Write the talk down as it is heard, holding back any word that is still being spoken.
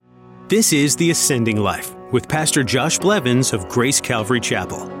This is The Ascending Life with Pastor Josh Blevins of Grace Calvary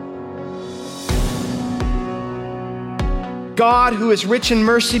Chapel. God, who is rich in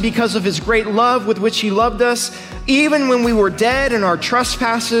mercy because of his great love with which he loved us, even when we were dead in our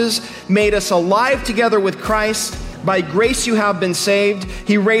trespasses, made us alive together with Christ. By grace you have been saved.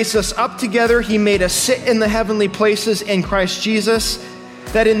 He raised us up together. He made us sit in the heavenly places in Christ Jesus,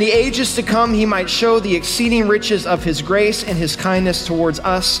 that in the ages to come he might show the exceeding riches of his grace and his kindness towards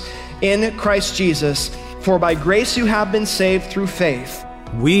us in Christ Jesus. For by grace you have been saved through faith.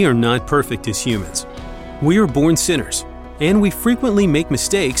 We are not perfect as humans. We are born sinners, and we frequently make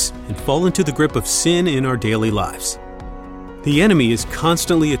mistakes and fall into the grip of sin in our daily lives. The enemy is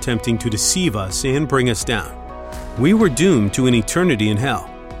constantly attempting to deceive us and bring us down. We were doomed to an eternity in hell.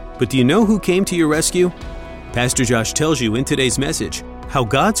 But do you know who came to your rescue? Pastor Josh tells you in today's message how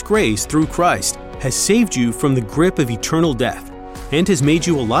God's grace through Christ has saved you from the grip of eternal death and has made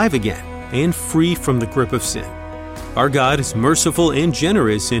you alive again and free from the grip of sin. Our God is merciful and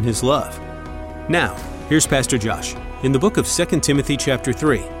generous in his love. Now, here's Pastor Josh in the book of 2 Timothy chapter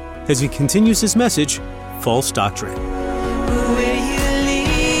 3 as he continues his message, False Doctrine.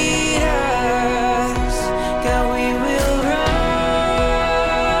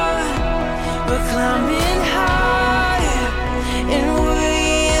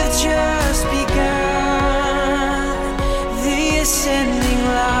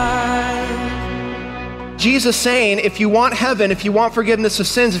 Jesus saying, if you want heaven, if you want forgiveness of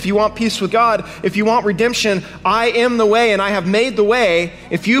sins, if you want peace with God, if you want redemption, I am the way and I have made the way.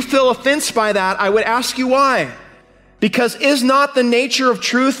 If you feel offense by that, I would ask you why. Because is not the nature of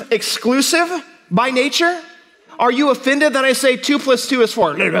truth exclusive by nature? Are you offended that I say 2 + 2 is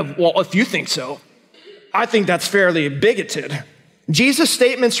 4? Well, if you think so, I think that's fairly bigoted. Jesus'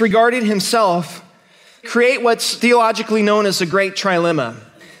 statements regarding himself create what's theologically known as the great trilemma.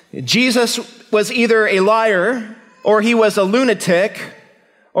 Jesus was either a liar, or he was a lunatic,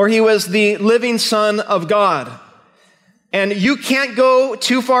 or he was the living Son of God. And you can't go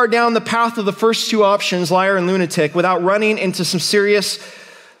too far down the path of the first two options, liar and lunatic, without running into some serious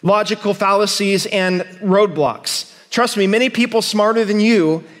logical fallacies and roadblocks. Trust me, many people smarter than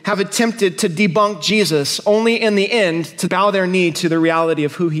you have attempted to debunk Jesus, only in the end to bow their knee to the reality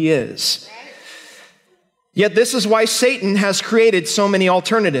of who he is. Yet this is why Satan has created so many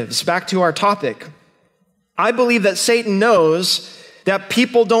alternatives. Back to our topic. I believe that Satan knows that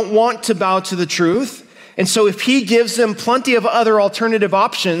people don't want to bow to the truth. And so if he gives them plenty of other alternative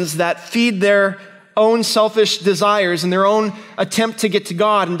options that feed their own selfish desires and their own attempt to get to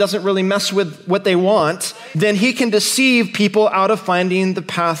God and doesn't really mess with what they want, then he can deceive people out of finding the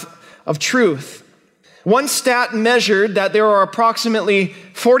path of truth. One stat measured that there are approximately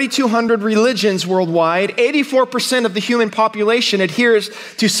 4,200 religions worldwide. 84% of the human population adheres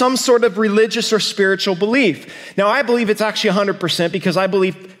to some sort of religious or spiritual belief. Now, I believe it's actually 100% because I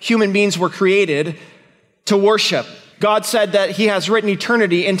believe human beings were created to worship. God said that he has written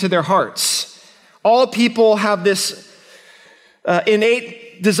eternity into their hearts. All people have this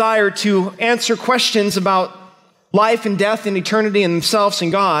innate desire to answer questions about life and death and eternity and themselves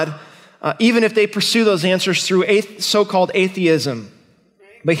and God, even if they pursue those answers through so-called atheism.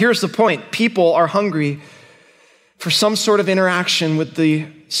 But here's the point. People are hungry for some sort of interaction with the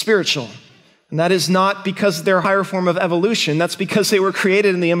spiritual. And that is not because they're a higher form of evolution. That's because they were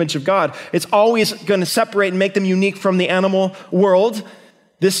created in the image of God. It's always going to separate and make them unique from the animal world,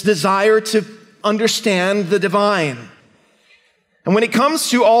 this desire to understand the divine. And when it comes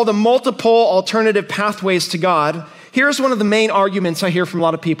to all the multiple alternative pathways to God, here's one of the main arguments I hear from a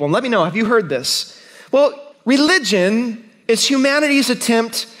lot of people. And let me know, have you heard this? Well, religion is humanity's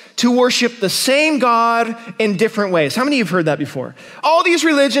attempt to worship the same God in different ways. How many of you have heard that before? All these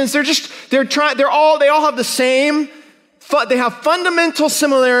religions, they all have the same, they have fundamental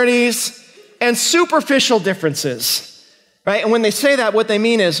similarities and superficial differences, right? And when they say that, what they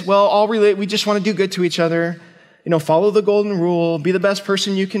mean is, well, we just want to do good to each other, follow the golden rule, be the best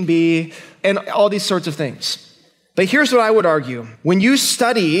person you can be, and all these sorts of things. But here's what I would argue. When you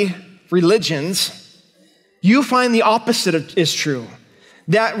study religions, you find the opposite is true.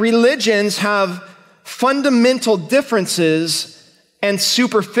 That religions have fundamental differences and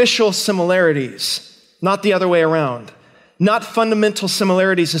superficial similarities, not the other way around. Not fundamental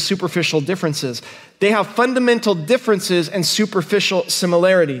similarities and superficial differences. They have fundamental differences and superficial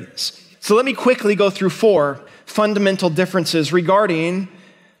similarities. So let me quickly go through 4 fundamental differences regarding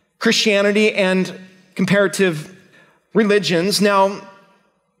Christianity and comparative religions. Now,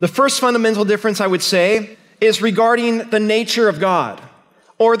 the first fundamental difference I would say is regarding the nature of God,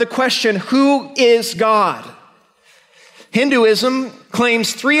 or the question, who is God? Hinduism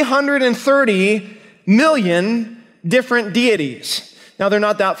claims 330 million different deities. Now, they're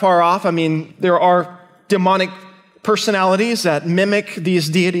not that far off. I mean, there are demonic personalities that mimic these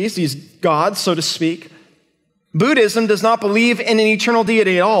deities, these gods, so to speak. Buddhism does not believe in an eternal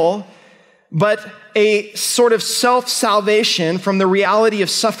deity at all, but a sort of self-salvation from the reality of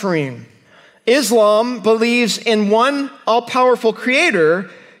suffering. Islam believes in one all-powerful creator,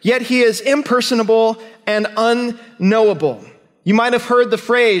 yet he is impersonable and unknowable. You might have heard the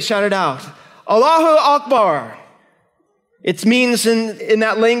phrase shouted out, Allahu Akbar. It means in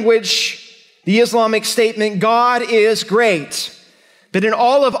that language, the Islamic statement, God is great. But in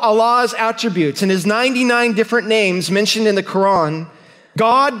all of Allah's attributes and his 99 different names mentioned in the Quran,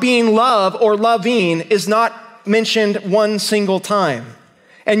 God being love or loving is not mentioned one single time.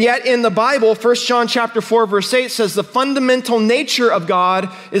 And yet in the Bible, 1 John chapter 4, verse 8 says the fundamental nature of God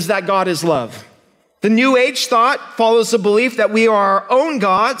is that God is love. The New Age thought follows the belief that we are our own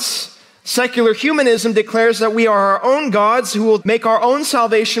gods. Secular humanism declares that we are our own gods who will make our own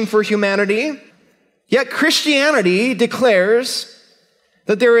salvation for humanity. Yet Christianity declares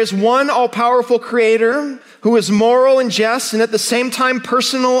that there is one all-powerful creator who is moral and just and at the same time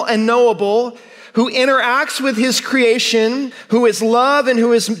personal and knowable, who interacts with his creation, who is love and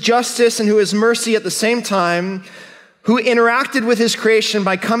who is justice and who is mercy at the same time, who interacted with his creation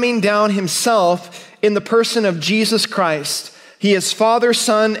by coming down himself in the person of Jesus Christ. He is Father,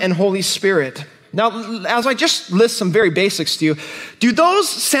 Son, and Holy Spirit. Now, as I just list some very basics to you, do those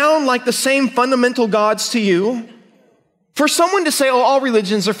sound like the same fundamental gods to you? For someone to say, oh, all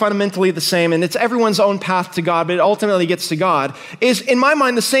religions are fundamentally the same and it's everyone's own path to God, but it ultimately gets to God, is in my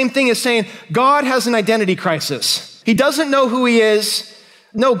mind the same thing as saying God has an identity crisis. He doesn't know who he is.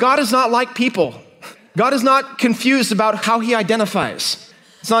 No, God is not like people. God is not confused about how he identifies.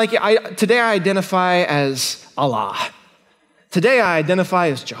 It's not like today I identify as Allah. Today I identify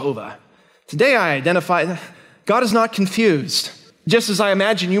as Jehovah. Today I identify, God is not confused. Just as I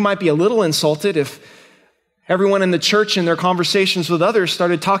imagine you might be a little insulted if everyone in the church in their conversations with others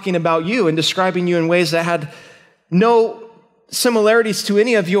started talking about you and describing you in ways that had no similarities to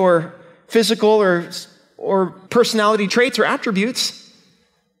any of your physical or personality traits or attributes.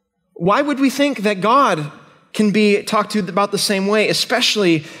 Why would we think that God can be talked to about the same way,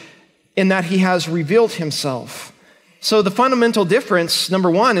 especially in that he has revealed himself? So the fundamental difference, number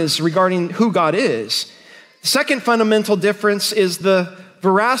one, is regarding who God is. The second fundamental difference is the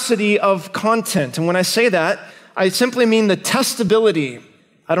veracity of content. And when I say that, I simply mean the testability.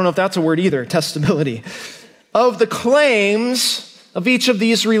 I don't know if that's a word either, testability, of the claims of each of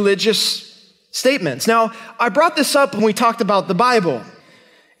these religious statements. Now, I brought this up when we talked about the Bible.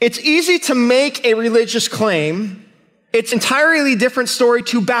 It's easy to make a religious claim. It's an entirely different story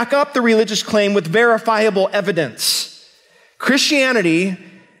to back up the religious claim with verifiable evidence. Christianity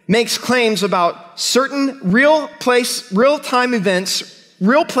makes claims about certain real-time events,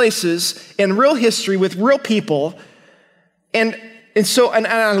 real places, and real history with real people. And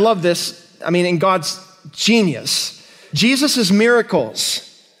I love this, in God's genius. Jesus' miracles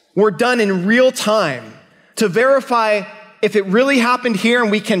were done in real time to verify if it really happened here,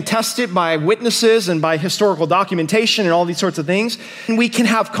 and we can test it by witnesses and by historical documentation and all these sorts of things. And we can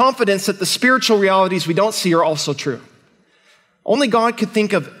have confidence that the spiritual realities we don't see are also true. Only God could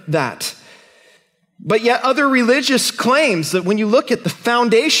think of that. But yet other religious claims that when you look at the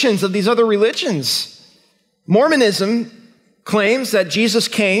foundations of these other religions, Mormonism claims that Jesus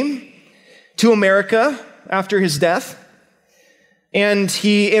came to America after his death, and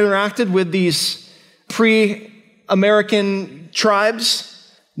he interacted with these pre-American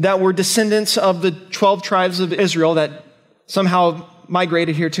tribes that were descendants of the 12 tribes of Israel that somehow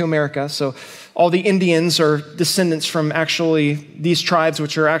migrated here to America. So all the Indians are descendants from actually these tribes,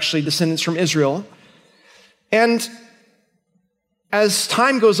 which are actually descendants from Israel. And as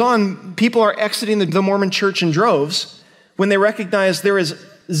time goes on, people are exiting the Mormon church in droves when they recognize there is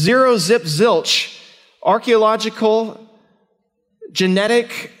zero, zip, zilch, archaeological,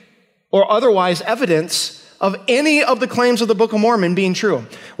 genetic, or otherwise evidence of any of the claims of the Book of Mormon being true.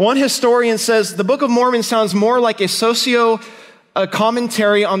 One historian says the Book of Mormon sounds more like a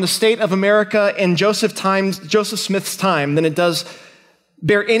commentary on the state of America in Joseph Smith's time than it does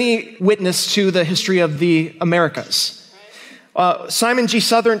bear any witness to the history of the Americas. Simon G.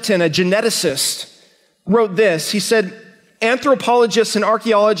 Southerton, a geneticist, wrote this. He said, anthropologists and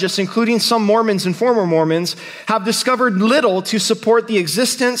archaeologists, including some Mormons and former Mormons, have discovered little to support the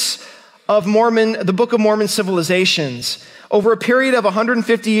existence of Mormon, the Book of Mormon civilizations. Over a period of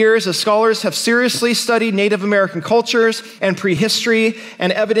 150 years, as scholars have seriously studied Native American cultures and prehistory,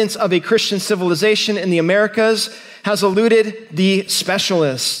 and evidence of a Christian civilization in the Americas has eluded the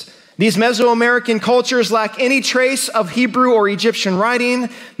specialists. These Mesoamerican cultures lack any trace of Hebrew or Egyptian writing,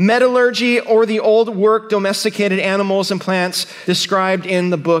 metallurgy, or the old work domesticated animals and plants described in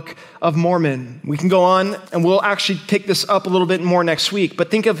the Book of Mormon. We can go on, and we'll actually pick this up a little bit more next week.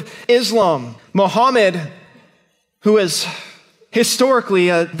 But think of Islam. Muhammad, who is historically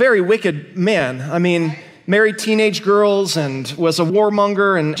a very wicked man. I mean, married teenage girls and was a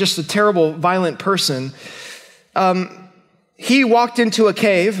warmonger and just a terrible, violent person. He walked into a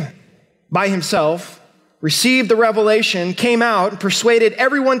cave by himself, received the revelation, came out, and persuaded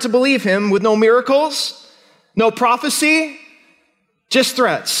everyone to believe him with no miracles, no prophecy, just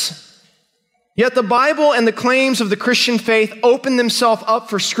threats. Yet the Bible and the claims of the Christian faith open themselves up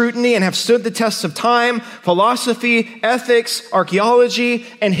for scrutiny and have stood the test of time, philosophy, ethics, archaeology,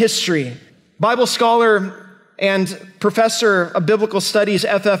 and history. Bible scholar and professor of biblical studies,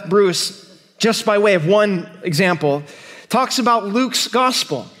 F.F. Bruce, just by way of one example, talks about Luke's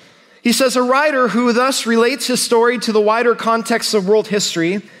gospel. He says, a writer who thus relates his story to the wider context of world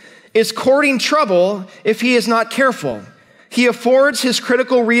history is courting trouble if he is not careful. He affords his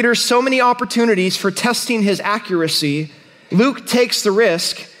critical readers so many opportunities for testing his accuracy. Luke takes the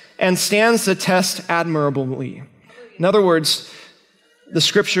risk and stands the test admirably. In other words, the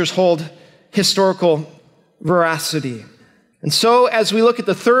scriptures hold historical veracity. And so, as we look at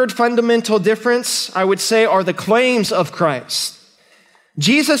the third fundamental difference, I would say are the claims of Christ.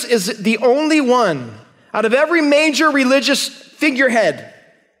 Jesus is the only one out of every major religious figurehead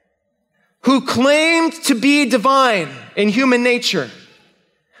who claimed to be divine in human nature,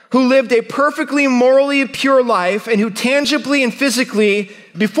 who lived a perfectly morally pure life, and who tangibly and physically,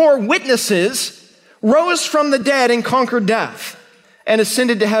 before witnesses, rose from the dead and conquered death and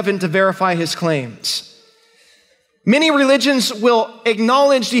ascended to heaven to verify his claims. Many religions will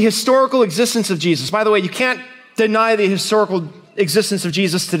acknowledge the historical existence of Jesus. By the way, you can't deny the historical existence of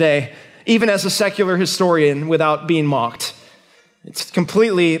Jesus today, even as a secular historian, without being mocked. It's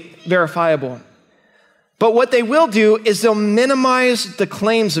completely verifiable. But what they will do is they'll minimize the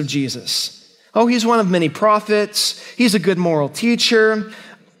claims of Jesus. Oh, he's one of many prophets. He's a good moral teacher.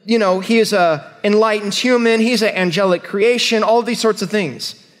 You know, he is an enlightened human. He's an angelic creation, all these sorts of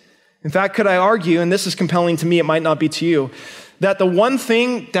things. In fact, could I argue, and this is compelling to me, it might not be to you, that the one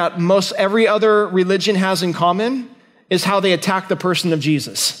thing that most every other religion has in common is how they attack the person of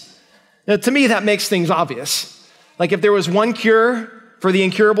Jesus. Now, to me, that makes things obvious. Like if there was one cure for the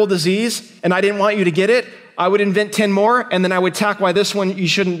incurable disease and I didn't want you to get it, I would invent 10 more and then I would attack why this one, you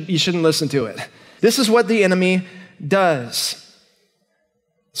shouldn't listen to it. This is what the enemy does.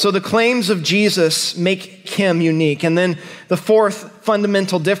 So the claims of Jesus make him unique. And then the fourth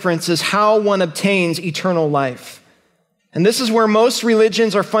fundamental difference is how one obtains eternal life. And this is where most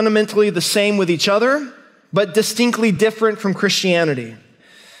religions are fundamentally the same with each other, but distinctly different from Christianity.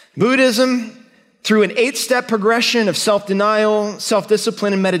 Buddhism, through an 8-step progression of self-denial,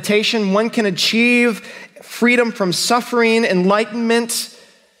 self-discipline, and meditation, one can achieve freedom from suffering, enlightenment.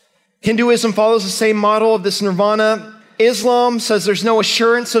 Hinduism follows the same model of this nirvana. Islam says there's no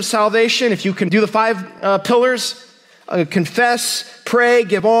assurance of salvation if you can do the 5 pillars, confess, pray,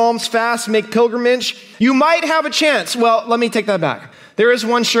 give alms, fast, make pilgrimage. You might have a chance. Well, let me take that back. There is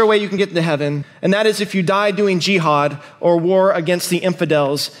one sure way you can get into heaven, and that is if you die doing jihad or war against the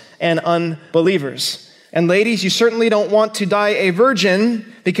infidels and unbelievers. And ladies, you certainly don't want to die a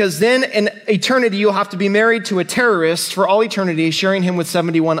virgin, because then in eternity you'll have to be married to a terrorist for all eternity, sharing him with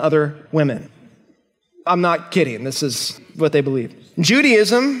 71 other women. I'm not kidding. This is what they believe.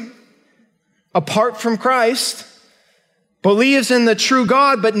 Judaism, apart from Christ, believes in the true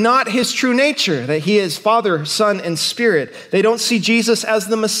God, but not his true nature, that he is Father, Son, and Spirit. They don't see Jesus as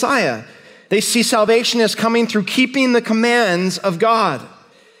the Messiah. They see salvation as coming through keeping the commands of God.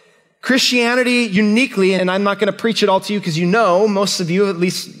 Christianity uniquely, and I'm not going to preach it all to you because you know, most of you, at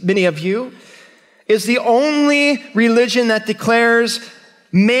least many of you, is the only religion that declares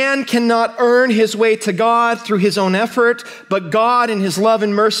man cannot earn his way to God through his own effort, but God in his love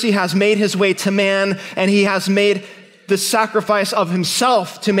and mercy has made his way to man, and he has made the sacrifice of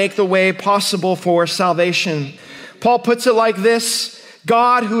himself to make the way possible for salvation. Paul puts it like this: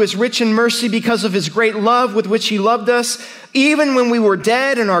 God, who is rich in mercy because of his great love with which he loved us, even when we were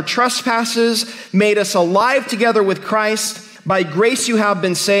dead in our trespasses, made us alive together with Christ. By grace you have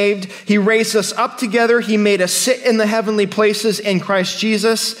been saved. He raised us up together. He made us sit in the heavenly places in Christ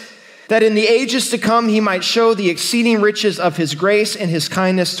Jesus, that in the ages to come he might show the exceeding riches of his grace and his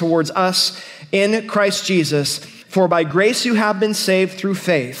kindness towards us in Christ Jesus. For by grace you have been saved through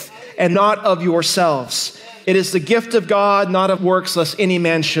faith, and not of yourselves. It is the gift of God, not of works, lest any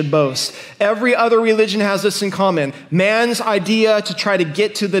man should boast. Every other religion has this in common. Man's idea to try to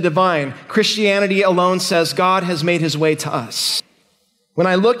get to the divine. Christianity alone says God has made his way to us. When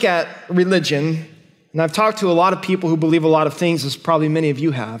I look at religion, and I've talked to a lot of people who believe a lot of things, as probably many of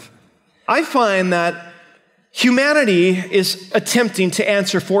you have, I find that humanity is attempting to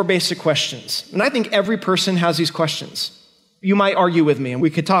answer 4 basic questions. And I think every person has these questions. You might argue with me, and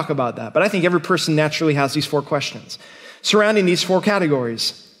we could talk about that, but I think every person naturally has these 4 questions surrounding these 4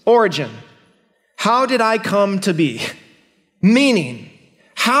 categories. Origin. How did I come to be? Meaning.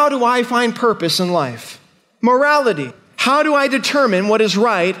 How do I find purpose in life? Morality. How do I determine what is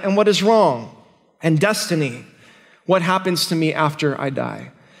right and what is wrong? And destiny. What happens to me after I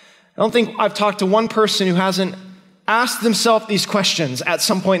die? I don't think I've talked to one person who hasn't asked themselves these questions at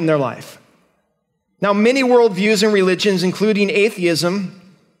some point in their life. Now, many worldviews and religions, including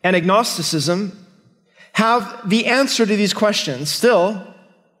atheism and agnosticism, have the answer to these questions. Still,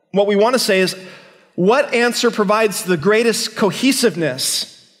 what we want to say is, what answer provides the greatest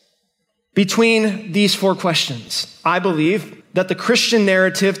cohesiveness between these 4 questions? I believe that the Christian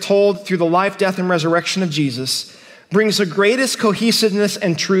narrative told through the life, death, and resurrection of Jesus brings the greatest cohesiveness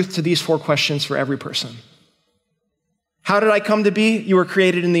and truth to these 4 questions for every person. How did I come to be? You were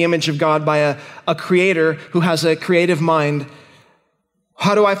created in the image of God by a creator who has a creative mind.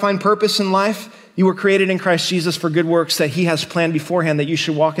 How do I find purpose in life? You were created in Christ Jesus for good works that he has planned beforehand that you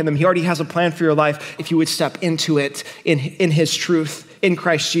should walk in them. He already has a plan for your life if you would step into it in his truth, in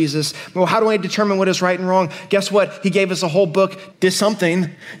Christ Jesus. Well, how do I determine what is right and wrong? Guess what? He gave us a whole book,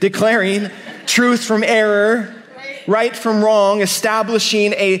 declaring truth from error, right from wrong,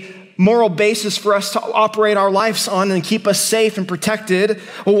 establishing a moral basis for us to operate our lives on and keep us safe and protected.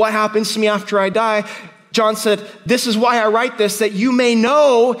 Well, what happens to me after I die? John said, this is why I write this, that you may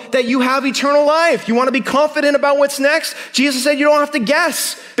know that you have eternal life. You want to be confident about what's next? Jesus said you don't have to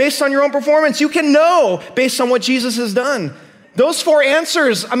guess based on your own performance. You can know based on what Jesus has done. Those 4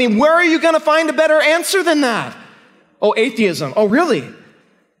 answers, where are you going to find a better answer than that? Oh, atheism. Oh, really?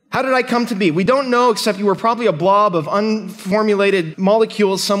 How did I come to be? We don't know, except you were probably a blob of unformulated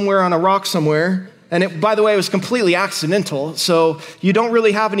molecules somewhere on a rock somewhere. And by the way, it was completely accidental. So you don't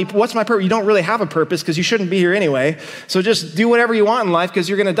really have what's my purpose? You don't really have a purpose because you shouldn't be here anyway. So just do whatever you want in life because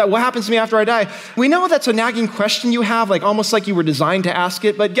you're going to die. What happens to me after I die? We know that's a nagging question you have, almost like you were designed to ask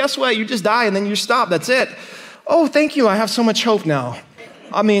it. But guess what? You just die and then you stop. That's it. Oh, thank you. I have so much hope now.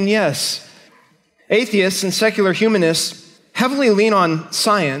 Yes. Atheists and secular humanists heavily lean on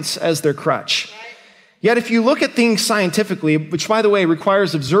science as their crutch. Yet if you look at things scientifically, which by the way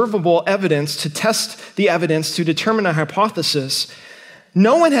requires observable evidence to test the evidence to determine a hypothesis,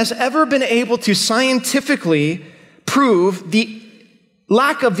 no one has ever been able to scientifically prove the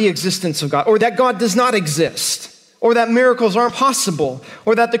lack of the existence of God, or that God does not exist, or that miracles aren't possible,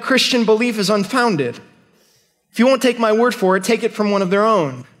 or that the Christian belief is unfounded. If you won't take my word for it, take it from one of their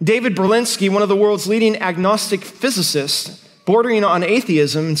own. David Berlinski, one of the world's leading agnostic physicists, bordering on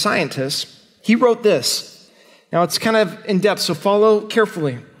atheism and scientists, he wrote this. Now it's kind of in depth, so follow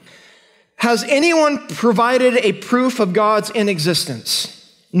carefully. Has anyone provided a proof of God's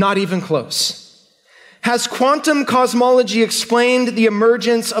inexistence? Not even close. Has quantum cosmology explained the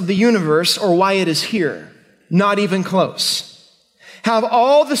emergence of the universe or why it is here? Not even close. Have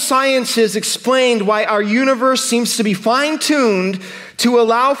all the sciences explained why our universe seems to be fine-tuned to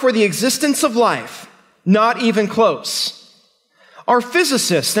allow for the existence of life? Not even close. Are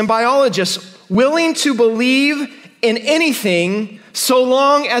physicists and biologists willing to believe in anything so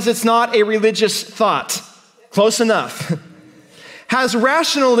long as it's not a religious thought? Close enough. Has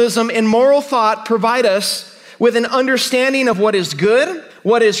rationalism and moral thought provide us with an understanding of what is good,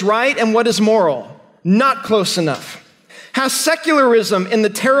 what is right, and what is moral? Not close enough. Has secularism in the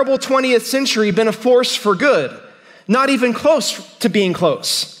terrible 20th century been a force for good? Not even close to being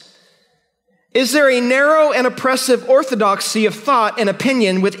close. Is there a narrow and oppressive orthodoxy of thought and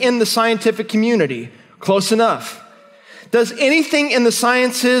opinion within the scientific community? Close enough. Does anything in the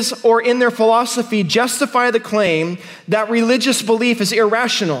sciences or in their philosophy justify the claim that religious belief is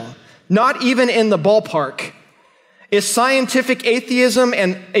irrational? Not even in the ballpark. Is scientific atheism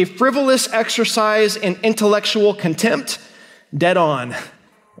and a frivolous exercise in intellectual contempt? Dead on.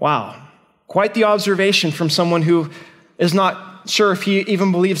 Wow. Quite the observation from someone who is not sure if he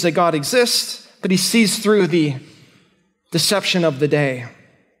even believes that God exists, but he sees through the deception of the day.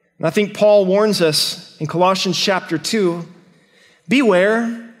 And I think Paul warns us in Colossians chapter 2,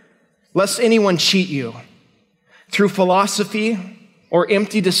 beware, lest anyone cheat you through philosophy or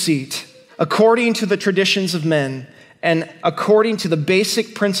empty deceit, according to the traditions of men and according to the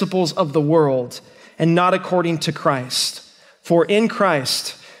basic principles of the world, and not according to Christ. For in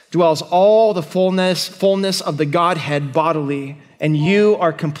Christ dwells all the fullness of the Godhead bodily, and you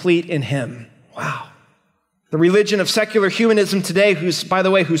are complete in him. Wow. The religion of secular humanism today,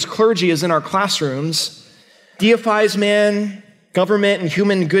 whose clergy is in our classrooms, deifies man, government, and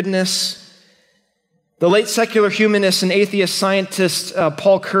human goodness. The late secular humanist and atheist scientist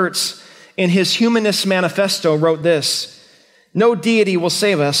Paul Kurtz, in his Humanist Manifesto, wrote this: "No deity will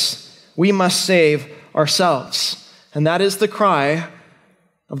save us, we must save ourselves." And that is the cry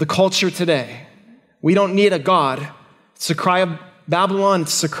of the culture today. We don't need a God. It's the cry of Babylon.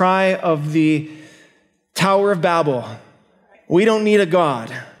 It's the cry of the Tower of Babel. We don't need a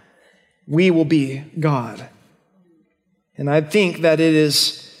God. We will be God. And I think that it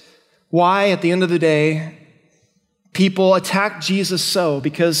is why, at the end of the day, people attack Jesus so,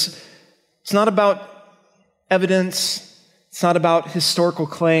 because it's not about evidence. It's not about historical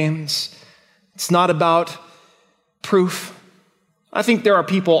claims. It's not about proof. I think there are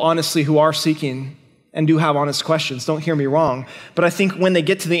people, honestly, who are seeking and do have honest questions. Don't hear me wrong. But I think when they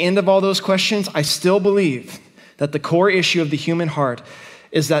get to the end of all those questions, I still believe that the core issue of the human heart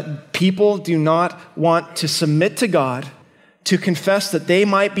is that people do not want to submit to God, to confess that they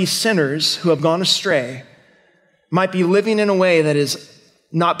might be sinners who have gone astray, might be living in a way that is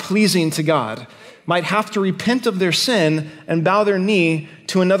not pleasing to God, might have to repent of their sin and bow their knee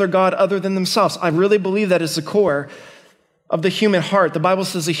to another God other than themselves. I really believe that is the core of the human heart. The Bible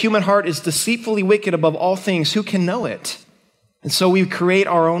says the human heart is deceitfully wicked above all things. Who can know it? And so we create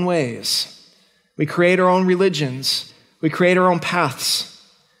our own ways. We create our own religions. We create our own paths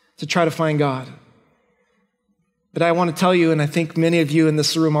to try to find God. But I want to tell you, and I think many of you in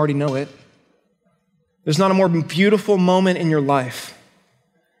this room already know it, there's not a more beautiful moment in your life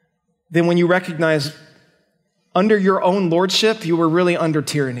than when you recognize under your own lordship, you were really under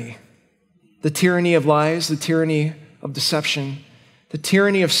tyranny. The tyranny of lies, the tyranny of deception, the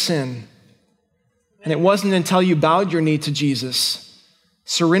tyranny of sin. And it wasn't until you bowed your knee to Jesus,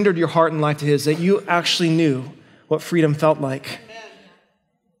 surrendered your heart and life to his, that you actually knew what freedom felt like,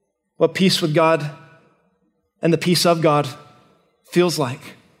 what peace with God and the peace of God feels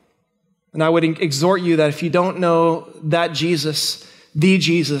like. And I would exhort you that if you don't know that Jesus,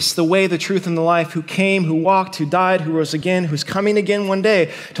 the way, the truth, and the life, who came, who walked, who died, who rose again, who's coming again one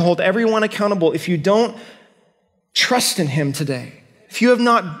day to hold everyone accountable, if you don't trust in him today, if you have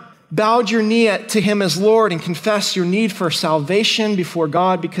not bowed your knee to him as Lord and confessed your need for salvation before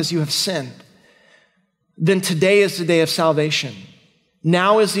God because you have sinned, then today is the day of salvation.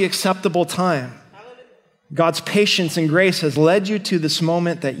 Now is the acceptable time. God's patience and grace has led you to this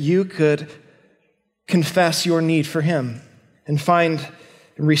moment that you could confess your need for him and find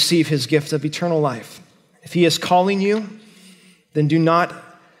and receive his gift of eternal life. If he is calling you, then do not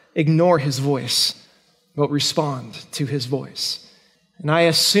ignore his voice, but respond to his voice. And I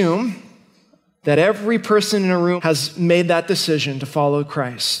assume that every person in a room has made that decision to follow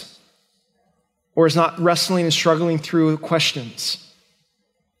Christ, or is not wrestling and struggling through questions.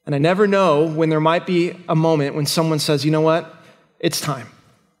 And I never know when there might be a moment when someone says, you know what, it's time.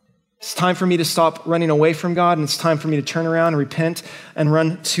 It's time for me to stop running away from God, and it's time for me to turn around and repent and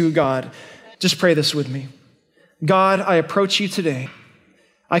run to God. Just pray this with me. God, I approach you today.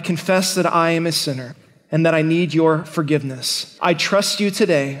 I confess that I am a sinner and that I need your forgiveness. I trust you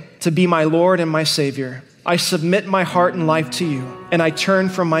today to be my Lord and my Savior. I submit my heart and life to you, and I turn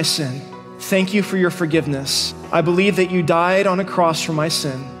from my sin. Thank you for your forgiveness. I believe that you died on a cross for my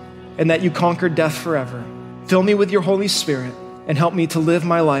sin and that you conquered death forever. Fill me with your Holy Spirit and help me to live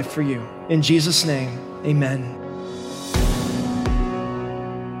my life for you. In Jesus' name, amen.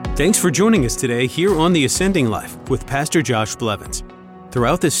 Thanks for joining us today here on The Ascending Life with Pastor Josh Blevins.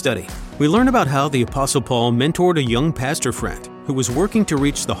 Throughout this study, we learn about how the Apostle Paul mentored a young pastor friend who was working to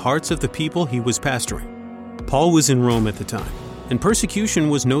reach the hearts of the people he was pastoring. Paul was in Rome at the time, and persecution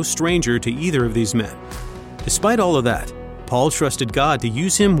was no stranger to either of these men. Despite all of that, Paul trusted God to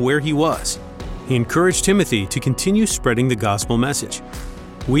use him where he was. He encouraged Timothy to continue spreading the gospel message.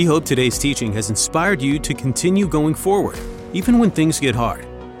 We hope today's teaching has inspired you to continue going forward, even when things get hard.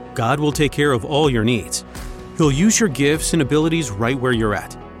 God will take care of all your needs. He'll use your gifts and abilities right where you're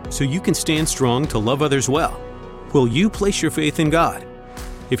at, so you can stand strong to love others well. Will you place your faith in God?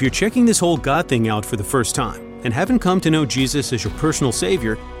 If you're checking this whole God thing out for the first time and haven't come to know Jesus as your personal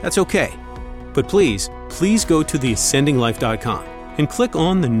Savior, that's okay. But please go to theascendinglife.com and click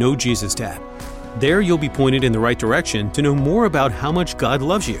on the Know Jesus tab. There you'll be pointed in the right direction to know more about how much God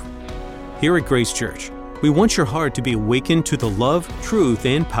loves you. Here at Grace Church, we want your heart to be awakened to the love, truth,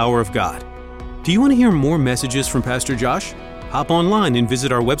 and power of God. Do you want to hear more messages from Pastor Josh? Hop online and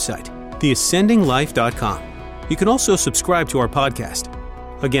visit our website, theascendinglife.com. You can also subscribe to our podcast.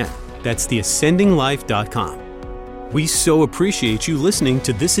 Again, that's theascendinglife.com. We so appreciate you listening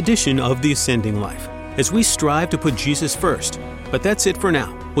to this edition of The Ascending Life, as we strive to put Jesus first. But that's it for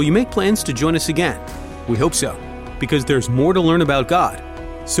now. Will you make plans to join us again? We hope so, because there's more to learn about God.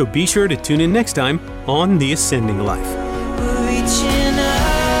 So be sure to tune in next time on The Ascending Life. We're reaching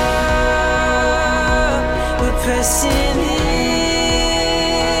up, we're pressing